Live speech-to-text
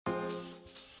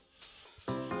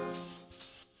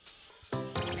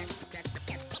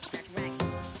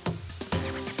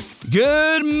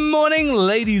Good morning,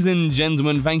 ladies and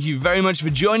gentlemen. Thank you very much for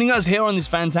joining us here on this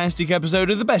fantastic episode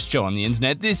of the best show on the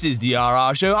internet. This is the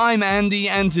RR Show. I'm Andy,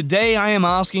 and today I am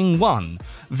asking one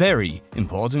very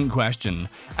important question.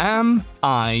 Am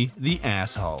I the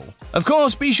asshole? Of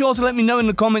course, be sure to let me know in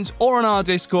the comments or on our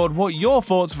Discord what your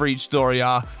thoughts for each story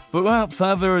are. But without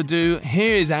further ado,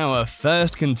 here is our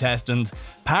first contestant,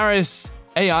 Paris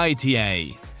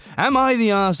AITA. Am I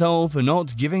the asshole for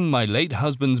not giving my late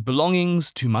husband's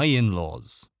belongings to my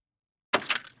in-laws?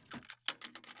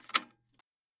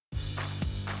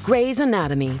 Grey's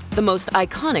Anatomy, the most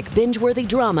iconic binge-worthy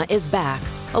drama, is back,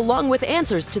 along with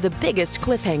answers to the biggest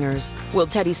cliffhangers. Will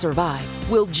Teddy survive?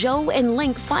 Will Joe and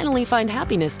Link finally find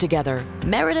happiness together?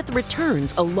 Meredith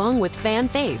returns along with fan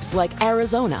faves like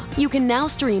Arizona. You can now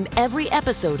stream every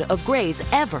episode of Grey's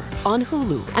ever on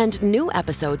Hulu, and new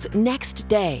episodes next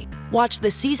day. Watch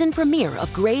the season premiere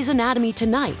of Grey's Anatomy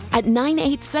tonight at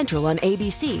 9/8 Central on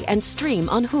ABC and stream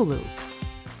on Hulu.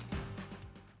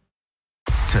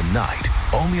 Tonight,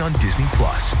 only on Disney+.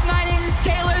 My name is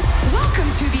Taylor.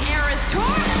 Welcome to the Eras Tour.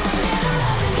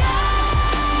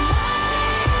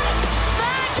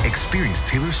 Experience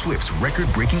Taylor Swift's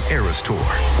record-breaking Eras Tour.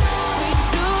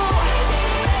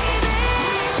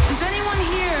 Does anyone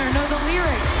here know the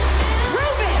lyrics?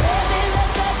 Prove it!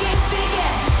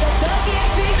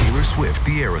 Taylor Swift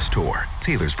The Eras Tour,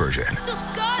 Taylor's version,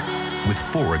 with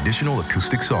 4 additional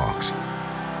acoustic songs.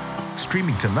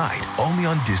 Streaming tonight, only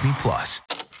on Disney+.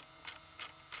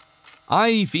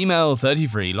 I, female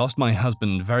 33, lost my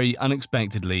husband very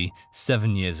unexpectedly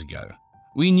 7 years ago.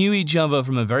 We knew each other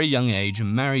from a very young age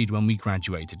and married when we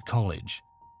graduated college.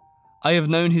 I have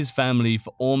known his family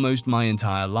for almost my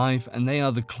entire life, and they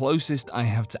are the closest I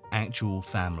have to actual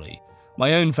family.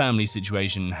 My own family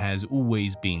situation has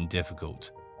always been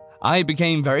difficult. I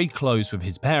became very close with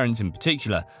his parents in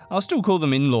particular. I'll still call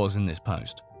them in-laws in this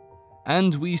post.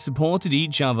 And we supported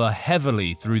each other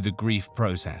heavily through the grief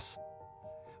process.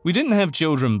 We didn't have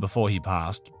children before he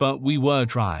passed, but we were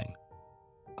trying.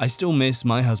 I still miss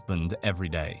my husband every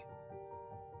day.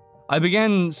 I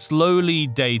began slowly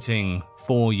dating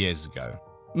 4 years ago.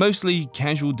 Mostly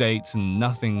casual dates and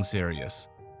nothing serious.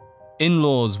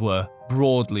 In-laws were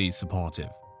broadly supportive.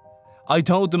 I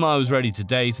told them I was ready to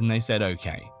date and they said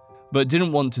okay, but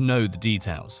didn't want to know the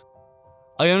details.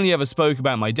 I only ever spoke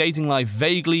about my dating life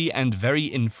vaguely and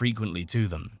very infrequently to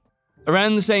them.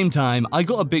 Around the same time, I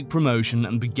got a big promotion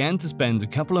and began to spend a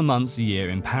couple of months a year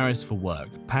in Paris for work,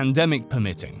 pandemic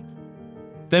permitting.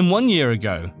 Then 1 year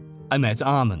ago, I met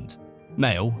Armand,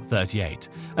 male, 38,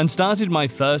 and started my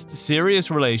first serious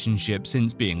relationship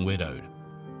since being widowed.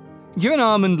 Given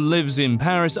Armand lives in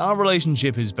Paris, our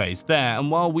relationship is based there, and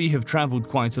while we have traveled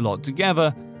quite a lot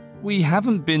together, we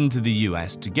haven't been to the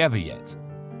US together yet.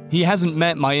 He hasn't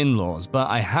met my in-laws, but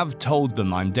I have told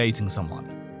them I'm dating someone.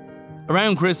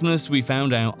 Around Christmas, we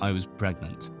found out I was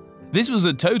pregnant. This was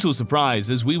a total surprise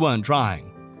as we weren't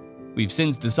trying. We've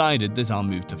since decided that I'll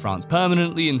move to France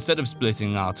permanently instead of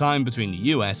splitting our time between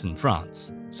the US and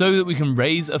France, so that we can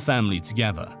raise a family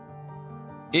together.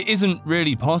 It isn't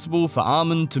really possible for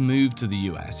Armand to move to the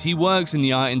US. He works in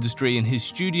the art industry and his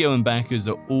studio and backers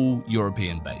are all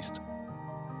European-based.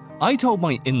 I told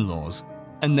my in-laws,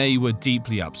 and they were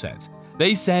deeply upset.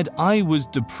 They said I was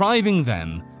depriving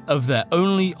them of their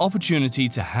only opportunity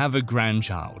to have a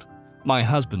grandchild. My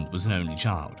husband was an only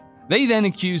child. They then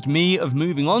accused me of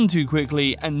moving on too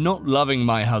quickly and not loving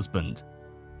my husband.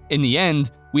 In the end,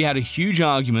 we had a huge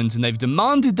argument and they've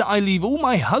demanded that I leave all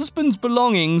my husband's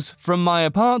belongings from my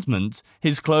apartment,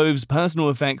 his clothes, personal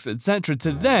effects, etc.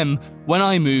 to them when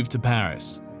I move to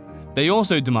Paris. They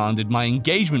also demanded my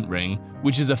engagement ring,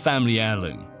 which is a family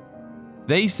heirloom.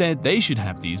 They said they should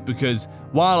have these because,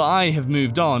 while I have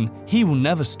moved on, he will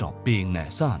never stop being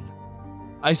their son.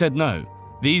 I said no,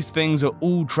 these things are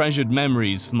all treasured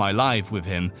memories for my life with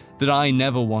him that I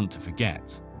never want to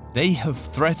forget. They have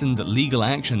threatened legal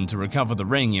action to recover the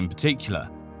ring in particular.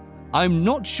 I'm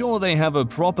not sure they have a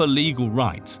proper legal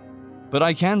right, but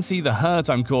I can see the hurt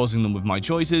I'm causing them with my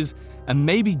choices, and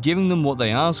maybe giving them what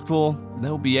they ask for,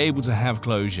 they'll be able to have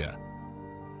closure.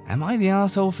 Am I the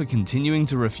asshole for continuing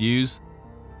to refuse?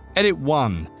 Edit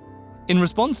 1. In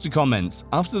response to comments,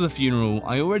 after the funeral,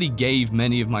 I already gave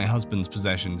many of my husband's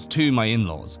possessions to my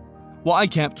in-laws. What I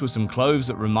kept were some clothes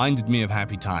that reminded me of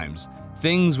happy times,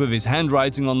 things with his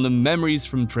handwriting on them, memories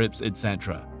from trips,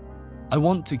 etc. I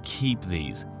want to keep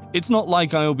these. It's not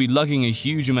like I'll be lugging a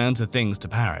huge amount of things to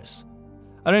Paris.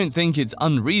 I don't think it's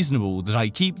unreasonable that I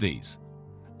keep these.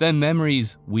 They're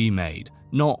memories we made,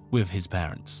 not with his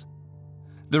parents.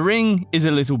 The ring is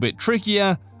a little bit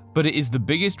trickier, but it is the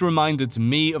biggest reminder to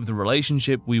me of the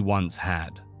relationship we once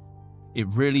had. It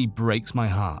really breaks my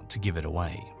heart to give it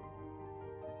away.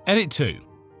 Edit 2.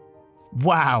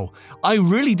 Wow, I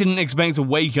really didn't expect to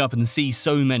wake up and see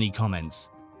so many comments.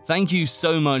 Thank you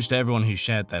so much to everyone who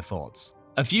shared their thoughts.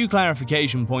 A few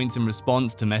clarification points in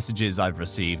response to messages I've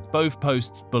received, both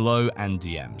posts below and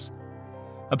DMs.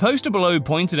 A poster below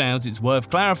pointed out it's worth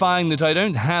clarifying that I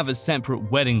don't have a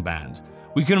separate wedding band.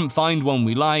 We couldn't find one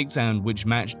we liked and which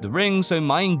matched the ring, so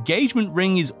my engagement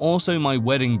ring is also my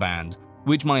wedding band,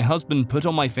 which my husband put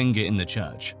on my finger in the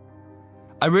church.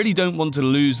 I really don't want to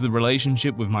lose the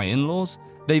relationship with my in-laws.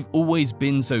 They've always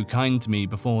been so kind to me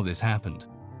before this happened.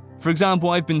 For example,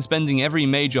 I've been spending every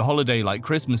major holiday like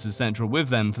Christmas etc. with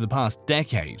them for the past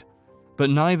decade,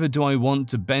 but neither do I want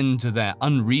to bend to their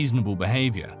unreasonable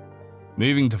behavior.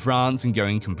 Moving to France and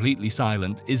going completely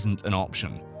silent isn't an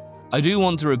option. I do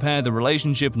want to repair the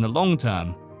relationship in the long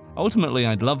term. Ultimately,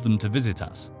 I'd love them to visit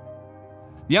us.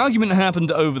 The argument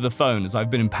happened over the phone as I've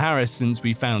been in Paris since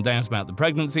we found out about the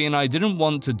pregnancy and I didn't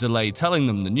want to delay telling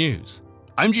them the news.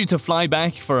 I'm due to fly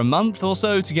back for a month or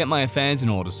so to get my affairs in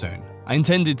order soon. I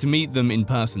intended to meet them in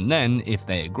person then, if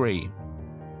they agree.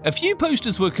 A few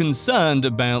posters were concerned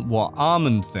about what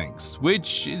Armand thinks,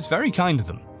 which is very kind of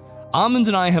them. Armand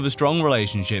and I have a strong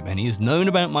relationship and he has known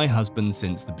about my husband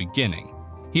since the beginning.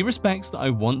 He respects that I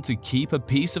want to keep a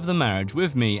piece of the marriage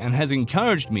with me and has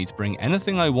encouraged me to bring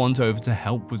anything I want over to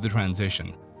help with the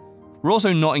transition. We're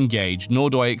also not engaged, nor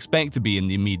do I expect to be in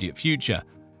the immediate future,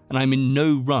 and I'm in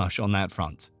no rush on that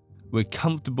front. We're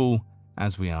comfortable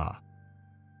as we are.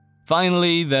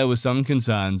 Finally, there were some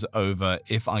concerns over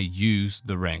if I use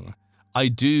the ring. I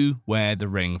do wear the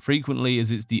ring frequently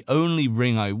as it's the only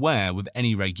ring I wear with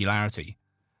any regularity.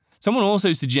 Someone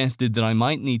also suggested that I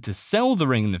might need to sell the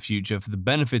ring in the future for the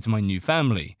benefit of my new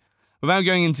family. Without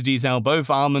going into detail, both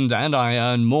Armand and I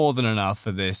earn more than enough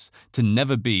for this to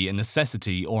never be a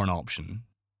necessity or an option.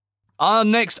 Our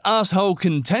next asshole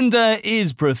contender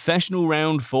is Professional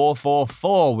Round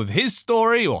 444 with his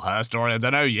story, or her story, I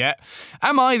don't know yet.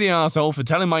 Am I the asshole for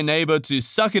telling my neighbor to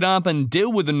suck it up and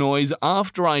deal with the noise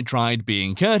after I tried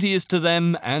being courteous to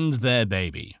them and their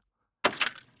baby?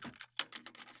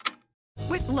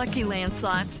 With Lucky Land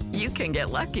Slots, you can get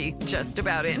lucky just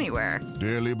about anywhere.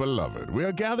 Dearly beloved, we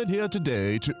are gathered here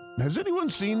today to... Has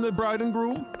anyone seen the bride and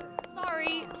groom?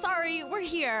 Sorry, we're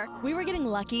here. We were getting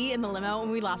lucky in the limo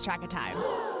and we lost track of time.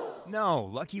 No,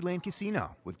 Lucky Land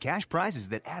Casino, with cash prizes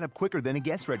that add up quicker than a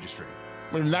guest registry.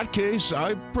 In that case,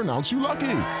 I pronounce you lucky.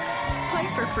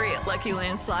 Play for free at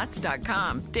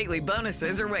LuckyLandSlots.com. Daily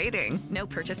bonuses are waiting. No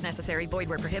purchase necessary. Void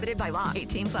where prohibited by law.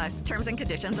 18+. Terms and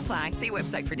conditions apply. See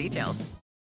website for details.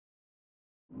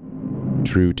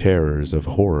 True terrors of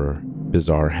horror,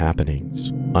 bizarre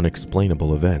happenings,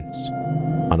 unexplainable events.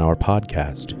 On our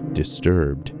podcast,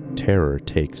 Disturbed, terror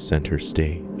takes center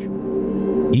stage.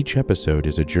 Each episode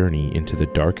is a journey into the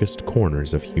darkest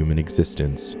corners of human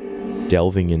existence,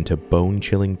 delving into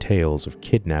bone-chilling tales of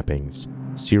kidnappings,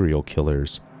 serial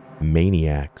killers,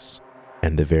 maniacs,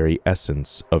 and the very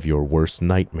essence of your worst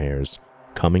nightmares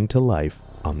coming to life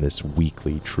on this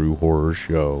weekly true horror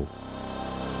show.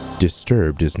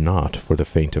 Disturbed is not for the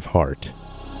faint of heart.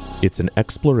 It's an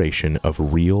exploration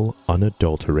of real,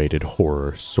 unadulterated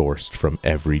horror sourced from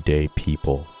everyday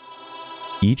people.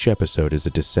 Each episode is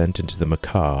a descent into the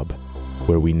macabre,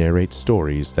 where we narrate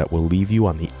stories that will leave you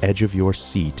on the edge of your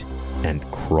seat and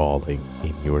crawling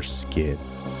in your skin.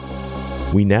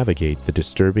 We navigate the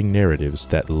disturbing narratives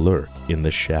that lurk in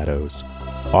the shadows,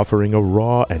 offering a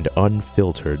raw and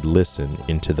unfiltered listen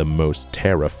into the most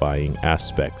terrifying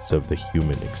aspects of the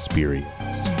human experience.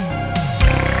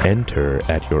 Enter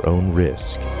at your own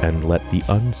risk and let the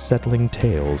unsettling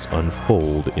tales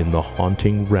unfold in the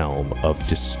haunting realm of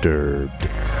Disturbed.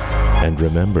 And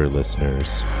remember,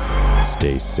 listeners,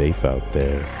 stay safe out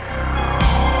there.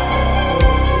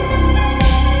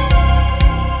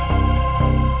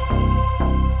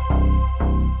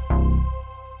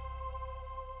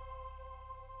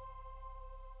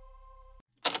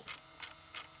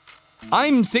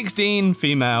 I'm 16,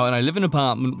 female, and I live in an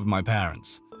apartment with my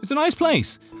parents. It's a nice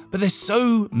place, but there's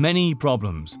so many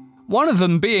problems. One of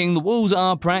them being the walls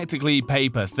are practically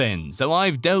paper thin, so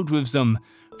I've dealt with some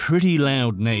pretty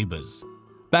loud neighbors.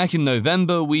 Back in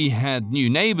November, we had new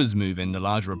neighbors move in the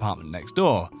larger apartment next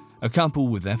door, a couple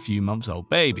with their few months old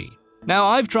baby. Now,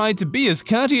 I've tried to be as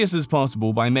courteous as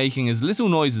possible by making as little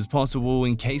noise as possible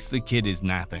in case the kid is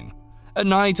napping. At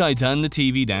night, I turn the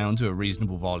TV down to a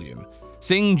reasonable volume,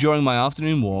 sing during my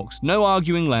afternoon walks, no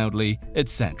arguing loudly,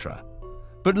 etc.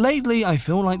 But lately, I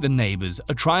feel like the neighbors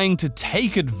are trying to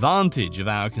take advantage of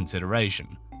our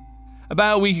consideration.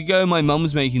 About a week ago, my mum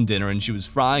was making dinner and she was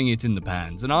frying it in the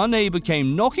pans, and our neighbor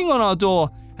came knocking on our door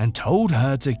and told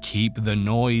her to keep the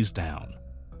noise down.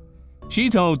 She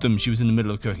told them she was in the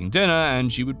middle of cooking dinner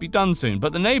and she would be done soon,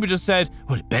 but the neighbor just said,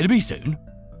 well, it better be soon.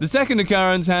 The second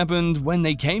occurrence happened when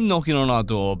they came knocking on our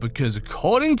door because,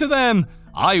 according to them,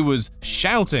 I was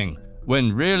shouting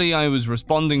when really I was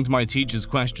responding to my teacher's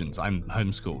questions. I'm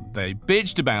homeschooled. They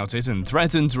bitched about it and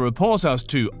threatened to report us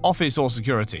to office or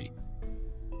security.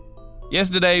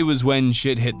 Yesterday was when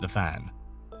shit hit the fan.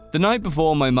 The night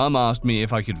before, my mum asked me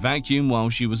if I could vacuum while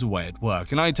she was away at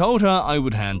work, and I told her I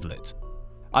would handle it.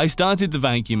 I started the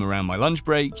vacuum around my lunch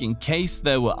break in case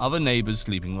there were other neighbors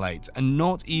sleeping late, and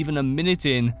not even a minute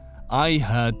in, I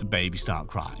heard the baby start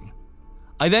crying.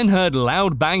 I then heard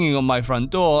loud banging on my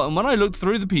front door, and when I looked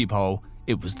through the peephole,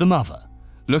 it was the mother,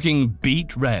 looking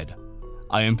beet red.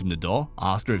 I opened the door,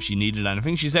 asked her if she needed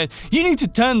anything. She said, "You need to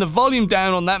turn the volume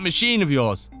down on that machine of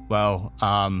yours." Well,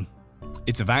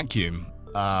 it's a vacuum.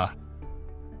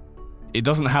 It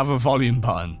doesn't have a volume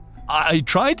button. I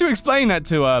tried to explain that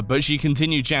to her, but she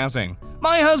continued shouting,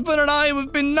 "My husband and I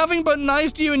have been nothing but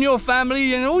nice to you and your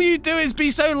family, and all you do is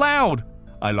be so loud."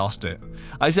 I lost it.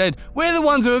 I said, "We're the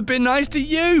ones who have been nice to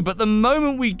you, but the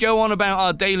moment we go on about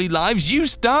our daily lives, you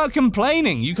start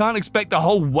complaining. You can't expect the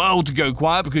whole world to go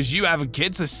quiet because you have a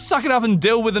kid, so suck it up and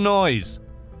deal with the noise."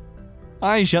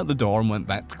 I shut the door and went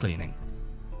back to cleaning.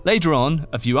 Later on,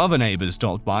 a few other neighbors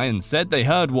stopped by and said they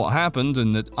heard what happened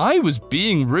and that I was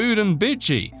being rude and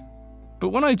bitchy. But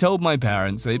when I told my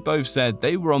parents, they both said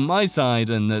they were on my side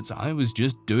and that I was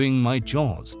just doing my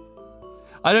chores.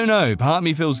 I don't know, part of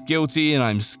me feels guilty and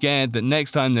I'm scared that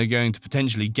next time they're going to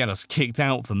potentially get us kicked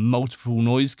out for multiple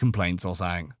noise complaints or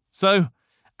something. So,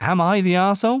 am I the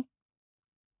arsehole?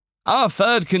 Our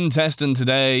third contestant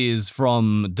today is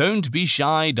from Don't Be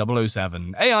Shy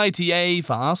 007, AITA,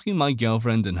 for asking my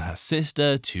girlfriend and her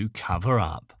sister to cover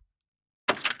up.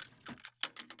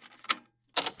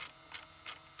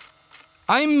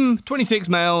 I'm 26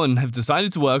 male and have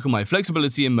decided to work on my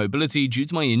flexibility and mobility due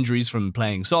to my injuries from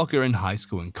playing soccer in high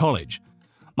school and college.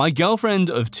 My girlfriend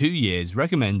of 2 years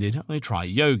recommended I try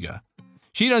yoga.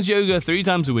 She does yoga 3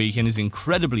 times a week and is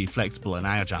incredibly flexible and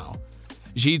agile.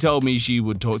 She told me she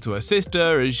would talk to her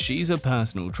sister as she's a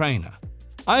personal trainer.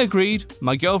 I agreed.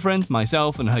 My girlfriend,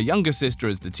 myself, and her younger sister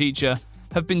as the teacher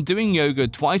have been doing yoga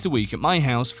twice a week at my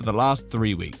house for the last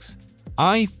 3 weeks.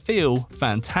 I feel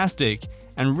fantastic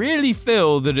and really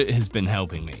feel that it has been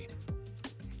helping me.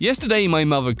 Yesterday, my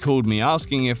mother called me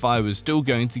asking if I was still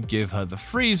going to give her the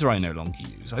freezer I no longer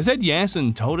use. I said yes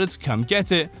and told her to come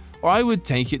get it, or I would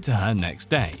take it to her next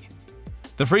day.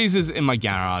 The freezer's in my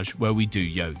garage where we do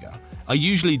yoga. I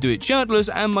usually do it shirtless,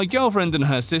 and my girlfriend and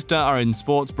her sister are in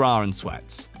sports bra and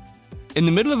sweats. In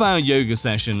the middle of our yoga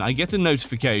session, I get a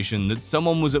notification that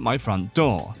someone was at my front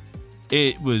door.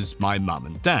 It was my mum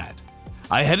and dad.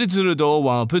 I headed to the door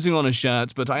while putting on a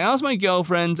shirt, but I asked my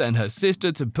girlfriend and her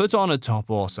sister to put on a top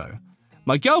also.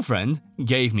 My girlfriend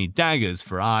gave me daggers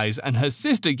for eyes, and her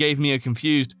sister gave me a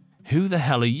confused, "Who the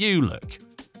hell are you?" look.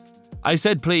 I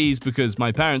said please because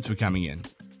my parents were coming in.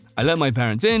 I let my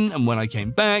parents in, and when I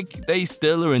came back, they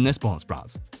still are in their sports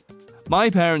bras. My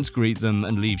parents greet them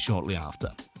and leave shortly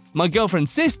after. My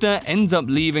girlfriend's sister ends up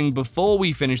leaving before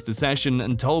we finish the session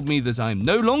and told me that I'm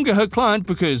no longer her client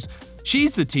because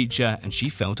she's the teacher and she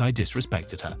felt I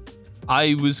disrespected her.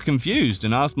 I was confused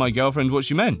and asked my girlfriend what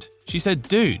she meant. She said,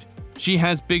 "Dude, she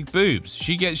has big boobs.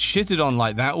 She gets shitted on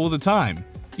like that all the time.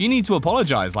 You need to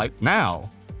apologize, like now.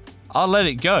 I'll let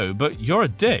it go, but you're a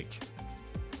dick."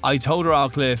 I told her I'll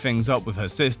clear things up with her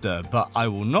sister, but I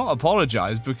will not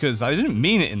apologize because I didn't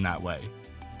mean it in that way.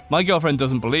 My girlfriend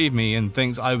doesn't believe me and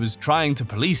thinks I was trying to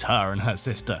police her and her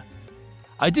sister.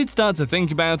 I did start to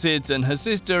think about it, and her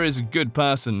sister is a good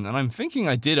person, and I'm thinking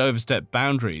I did overstep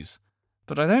boundaries,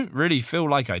 but I don't really feel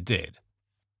like I did.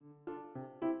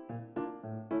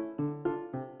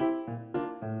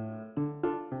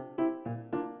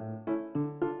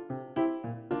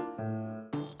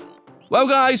 Well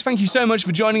guys, thank you so much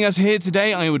for joining us here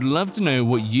today. I would love to know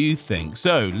what you think.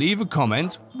 So leave a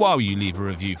comment while you leave a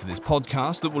review for this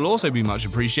podcast. That will also be much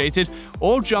appreciated.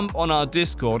 Or jump on our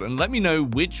Discord and let me know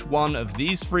which one of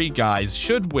these 3 guys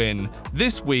should win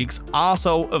this week's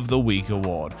Arsehole of the Week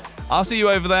award. I'll see you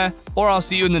over there, or I'll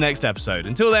see you in the next episode.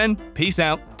 Until then, peace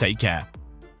out, take care.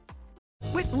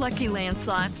 With Lucky Land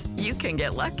Slots, you can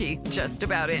get lucky just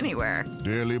about anywhere.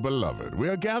 Dearly beloved, we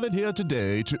are gathered here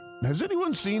today to... Has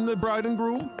anyone seen the bride and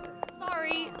groom?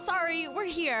 Sorry, we're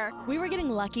here. We were getting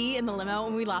lucky in the limo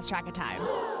and we lost track of time.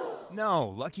 No,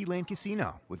 Lucky Land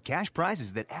Casino, with cash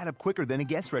prizes that add up quicker than a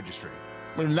guest registry.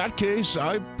 In that case,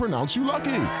 I pronounce you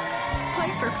lucky.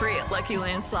 Play for free at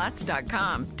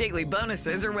LuckyLandSlots.com. Daily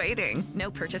bonuses are waiting.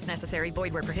 No purchase necessary.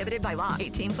 Void where prohibited by law.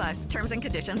 18+. Terms and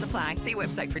conditions apply. See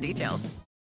website for details.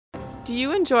 Do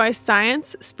you enjoy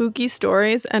science, spooky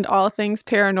stories, and all things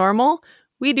paranormal?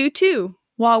 We do too.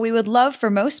 While we would love for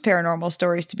most paranormal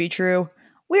stories to be true,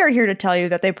 we are here to tell you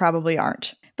that they probably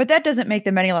aren't. But that doesn't make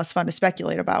them any less fun to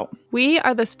speculate about. We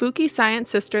are the Spooky Science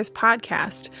Sisters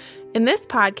podcast. In this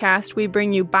podcast, we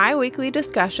bring you bi-weekly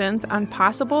discussions on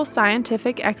possible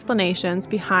scientific explanations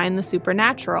behind the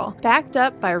supernatural. Backed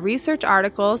up by research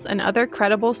articles and other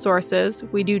credible sources,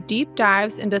 we do deep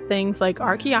dives into things like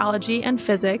archaeology and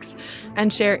physics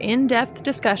and share in-depth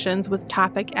discussions with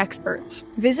topic experts.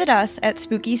 Visit us at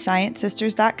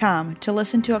SpookyScienceSisters.com to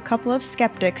listen to a couple of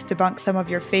skeptics debunk some of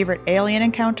your favorite alien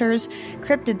encounters,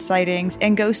 cryptid sightings,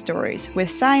 and ghost stories with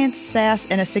science, sass,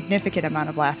 and a significant amount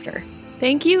of laughter.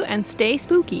 Thank you, and stay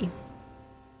spooky.